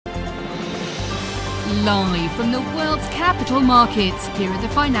Live from the world's capital markets, here are the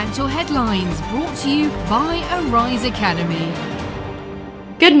financial headlines brought to you by Arise Academy.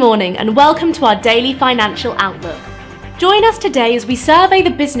 Good morning and welcome to our daily financial outlook. Join us today as we survey the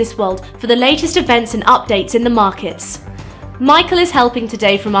business world for the latest events and updates in the markets. Michael is helping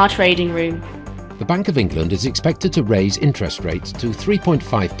today from our trading room. The Bank of England is expected to raise interest rates to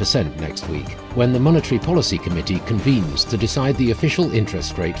 3.5% next week, when the Monetary Policy Committee convenes to decide the official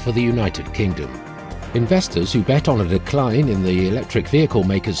interest rate for the United Kingdom. Investors who bet on a decline in the electric vehicle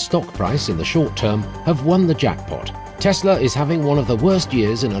maker's stock price in the short term have won the jackpot. Tesla is having one of the worst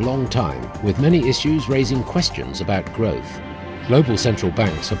years in a long time, with many issues raising questions about growth. Global central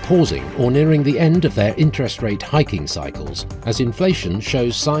banks are pausing or nearing the end of their interest rate hiking cycles as inflation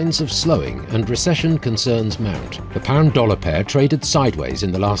shows signs of slowing and recession concerns mount. The pound-dollar pair traded sideways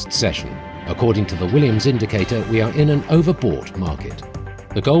in the last session. According to the Williams indicator, we are in an overbought market.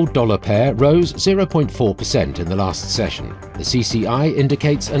 The gold-dollar pair rose 0.4% in the last session. The CCI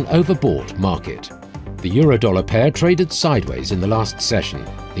indicates an overbought market. The euro-dollar pair traded sideways in the last session.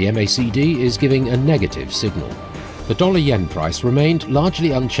 The MACD is giving a negative signal. The dollar-yen price remained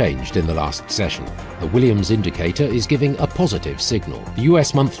largely unchanged in the last session. The Williams indicator is giving a positive signal. The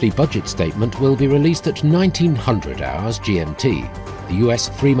US monthly budget statement will be released at 1900 hours GMT. The US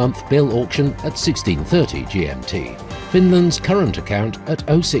 3-month bill auction at 1630 GMT. Finland's current account at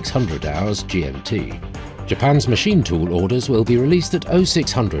 0600 hours GMT. Japan's machine tool orders will be released at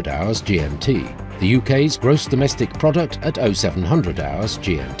 0600 hours GMT. The UK's gross domestic product at 0700 hours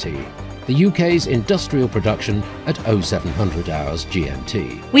GMT. The UK's industrial production at 0700 hours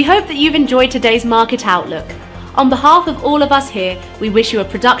GMT. We hope that you've enjoyed today's market outlook. On behalf of all of us here, we wish you a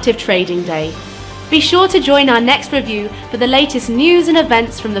productive trading day. Be sure to join our next review for the latest news and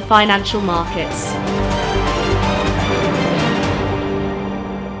events from the financial markets.